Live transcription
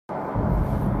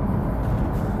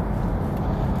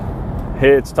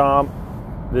Hey, it's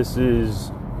Tom. This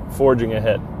is Forging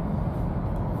Ahead.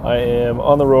 I am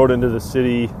on the road into the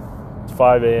city. It's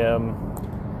 5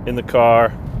 a.m. in the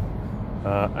car.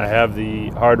 I have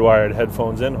the hardwired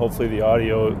headphones in. Hopefully the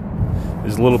audio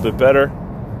is a little bit better.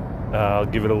 I'll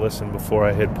give it a listen before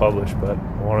I hit publish, but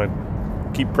I want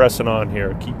to keep pressing on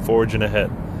here, keep forging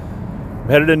ahead. I'm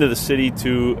headed into the city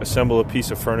to assemble a piece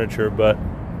of furniture, but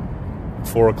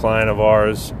for a client of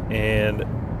ours, and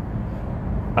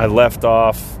I left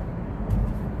off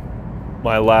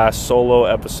my last solo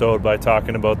episode by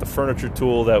talking about the furniture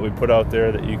tool that we put out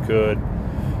there that you could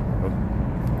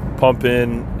pump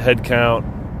in head count,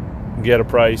 get a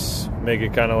price, make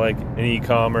it kind of like an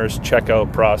e-commerce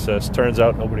checkout process. Turns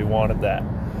out nobody wanted that.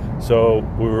 So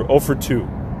we were 0 for 2.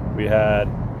 We had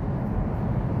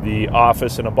the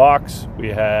office in a box. We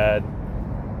had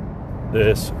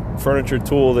this furniture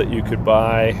tool that you could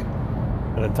buy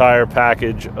an entire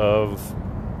package of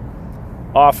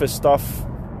office stuff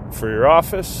for your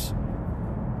office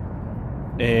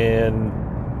and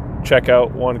check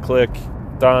out, one click,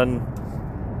 done.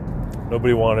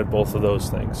 Nobody wanted both of those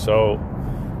things. So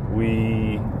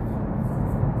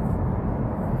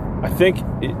I think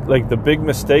the big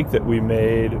mistake that we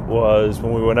made was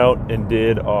when we went out and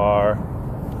did our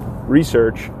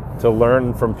research to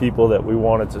learn from people that we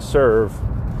wanted to serve.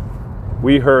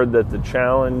 We heard that the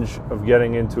challenge of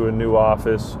getting into a new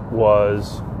office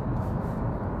was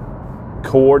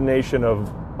coordination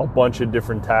of a bunch of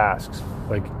different tasks.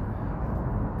 Like,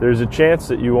 there's a chance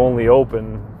that you only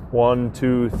open 1,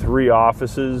 2, 3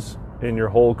 offices in your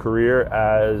whole career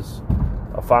as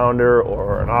a founder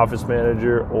or an office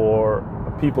manager or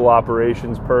a people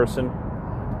operations person,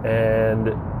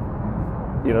 and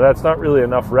that's not really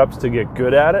enough reps to get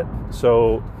good at it.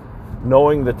 So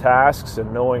knowing the tasks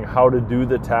and knowing how to do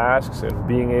the tasks and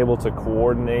being able to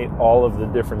coordinate all of the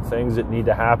different things that need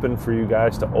to happen for you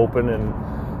guys to open and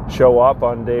show up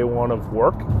on day one of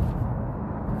work,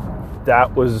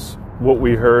 that was what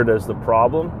we heard as the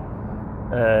problem.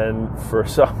 And for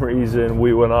some reason,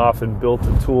 we went off and built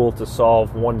a tool to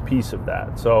solve one piece of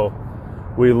that. So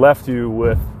we left you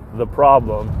with the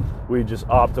problem. We just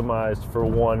optimized for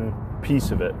one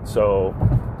piece of it. So,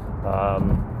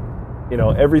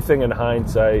 everything in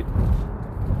hindsight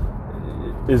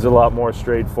is a lot more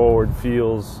straightforward.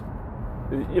 Feels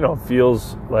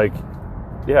like,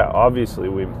 obviously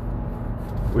we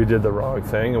did the wrong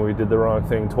thing, and we did the wrong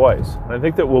thing twice. And I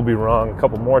think that we'll be wrong a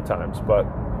couple more times, but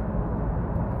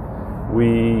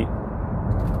we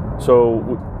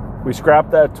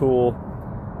scrapped that tool,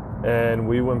 and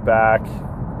we went back,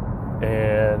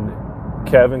 and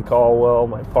Kevin Caldwell,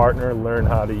 my partner, learned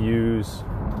how to use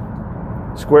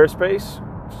Squarespace,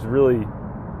 which is a really,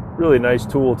 really nice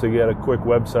tool to get a quick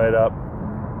website up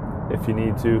if you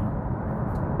need to.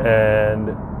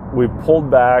 And we pulled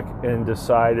back and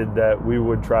decided that we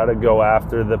would try to go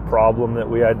after the problem that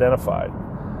we identified,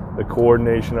 the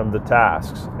coordination of the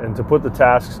tasks. And to put the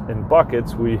tasks in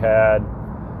buckets, we had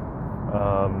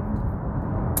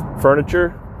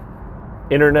furniture,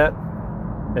 internet,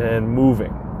 and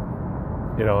moving.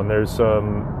 And there's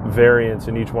some variance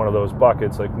in each one of those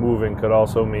buckets. Like, moving could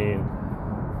also mean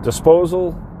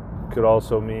disposal, could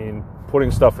also mean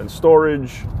putting stuff in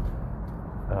storage.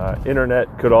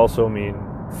 Internet could also mean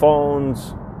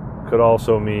phones, could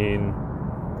also mean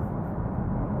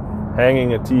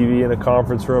hanging a TV in a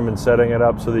conference room and setting it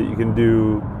up so that you can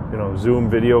do, Zoom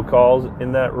video calls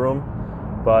in that room.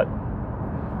 But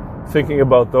thinking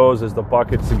about those as the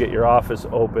buckets to get your office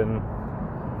open.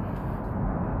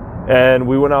 And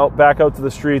we went back out to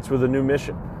the streets with a new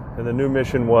mission. And the new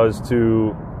mission was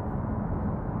to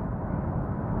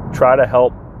try to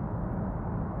help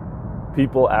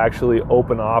people actually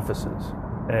open offices.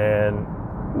 And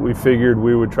we figured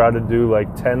we would try to do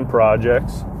like 10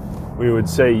 projects. We would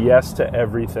say yes to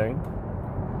everything.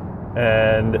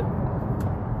 And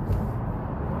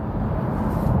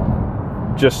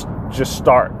just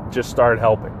start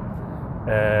helping.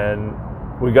 And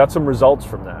we got some results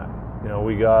from that.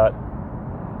 We got,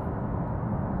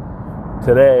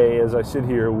 today, as I sit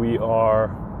here, we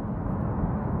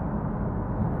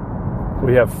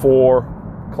have 4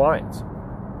 clients,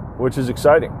 which is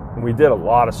exciting. And we did a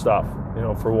lot of stuff.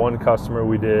 For one customer,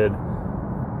 we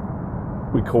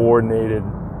coordinated,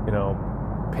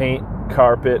 paint,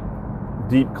 carpet,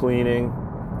 deep cleaning,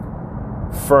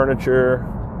 furniture,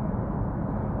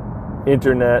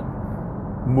 internet,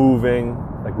 moving.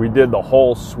 Like, we did the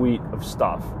whole suite of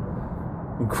stuff.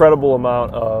 Incredible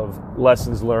amount of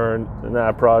lessons learned in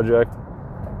that project.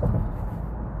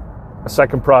 A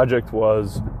second project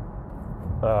was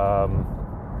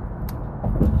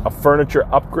a furniture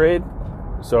upgrade.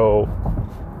 So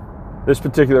This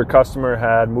particular customer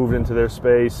had moved into their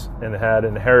space and had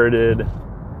inherited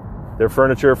their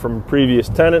furniture from a previous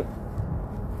tenant.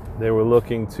 They were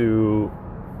looking to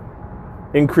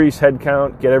increase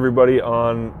headcount, get everybody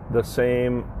on the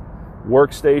same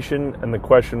workstation, and the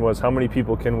question was, how many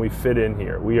people can we fit in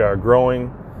here? We are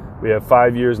growing. We have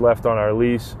 5 years left on our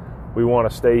lease. We want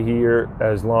to stay here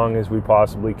as long as we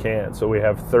possibly can. So we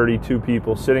have 32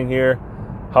 people sitting here.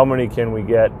 How many can we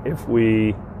get if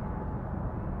we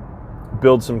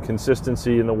build some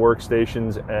consistency in the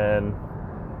workstations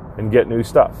and get new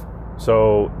stuff?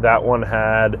 So that one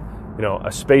had,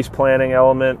 a space planning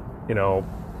element,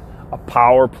 a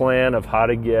power plan of how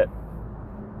to get,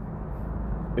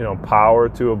 power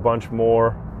to a bunch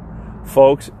more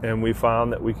folks. And we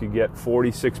found that we could get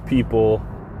 46 people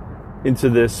into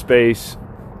this space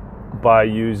by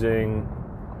using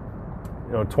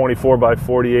 24 by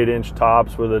 48 inch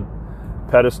tops with a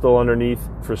pedestal underneath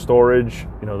for storage.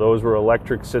 Those were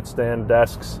electric sit-stand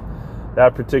desks.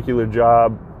 That particular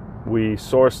job, we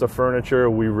sourced the furniture,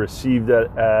 we received it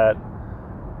at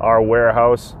our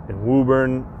warehouse in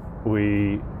Woburn,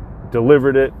 we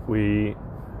delivered it, we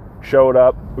showed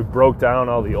up, we broke down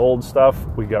all the old stuff,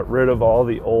 we got rid of all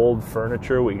the old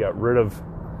furniture, we got rid of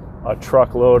a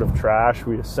truckload of trash,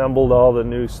 we assembled all the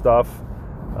new stuff,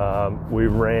 we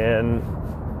ran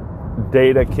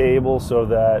data cable so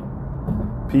that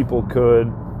people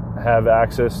could have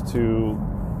access to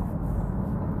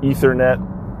Ethernet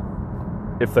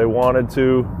if they wanted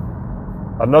to.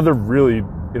 Another really,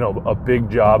 a big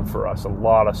job for us, a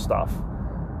lot of stuff,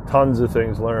 tons of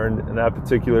things learned in that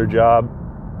particular job.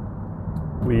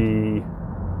 We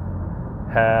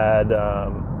have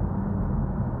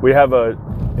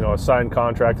a signed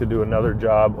contract to do another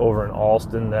job over in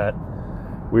Alston that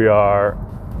we are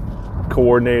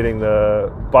coordinating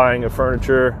the buying of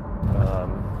furniture,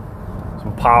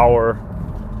 some power.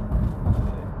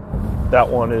 That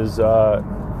one is,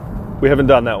 we haven't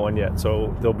done that one yet,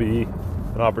 so there'll be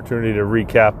an opportunity to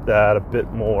recap that a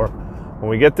bit more when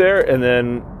we get there. And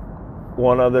then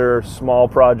one other small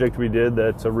project we did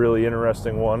that's a really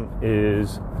interesting one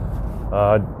is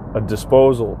a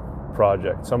disposal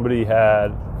project. Somebody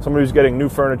was getting new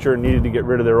furniture and needed to get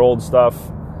rid of their old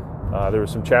stuff. There were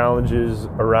some challenges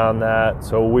around that,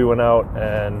 so we went out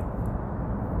and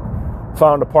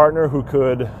found a partner who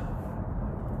could,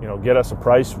 get us a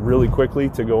price really quickly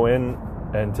to go in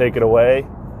and take it away.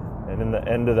 And in the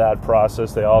end of that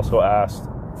process, they also asked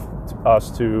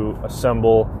us to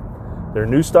assemble their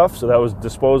new stuff. So that was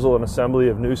disposal and assembly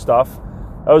of new stuff.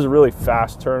 That was a really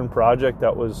fast turn project.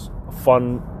 That was a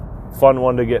fun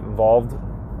one to get involved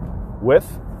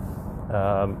with.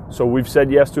 So we've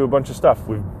said yes to a bunch of stuff.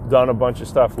 We've done a bunch of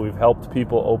stuff. We've helped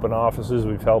people open offices.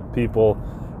 We've helped people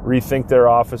rethink their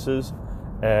offices.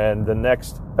 And the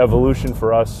next evolution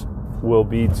for us will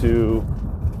be to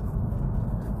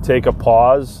take a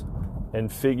pause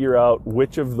and figure out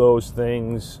which of those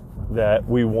things that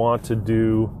we want to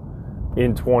do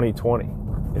in 2020.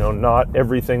 Not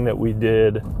everything that we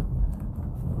did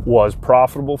was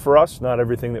profitable for us. Not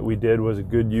everything that we did was a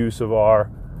good use of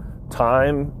our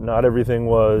time. Not everything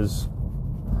was,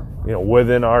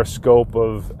 within our scope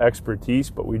of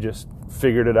expertise, but we just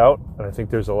figured it out. And I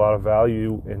think there's a lot of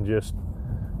value in just,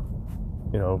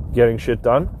 getting shit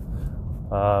done.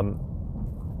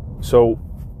 So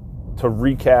to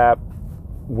recap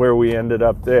where we ended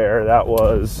up there, that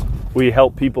was, we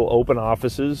helped people open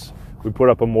offices. We put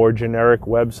up a more generic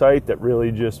website that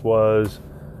really just was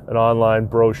an online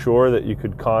brochure that you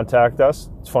could contact us.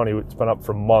 It's funny, it's been up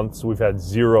for months. We've had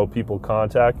 0 people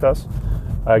contact us.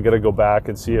 I got to go back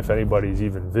and see if anybody's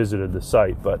even visited the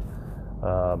site, but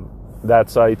that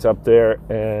site's up there,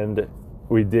 and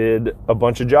we did a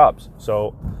bunch of jobs.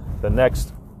 So the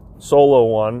next solo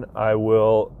one, I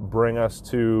will bring us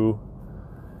to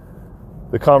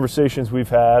the conversations we've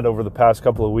had over the past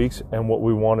couple of weeks and what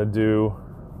we want to do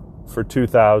for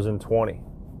 2020.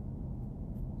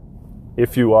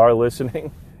 If you are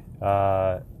listening,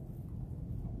 thank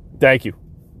you.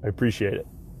 I appreciate it.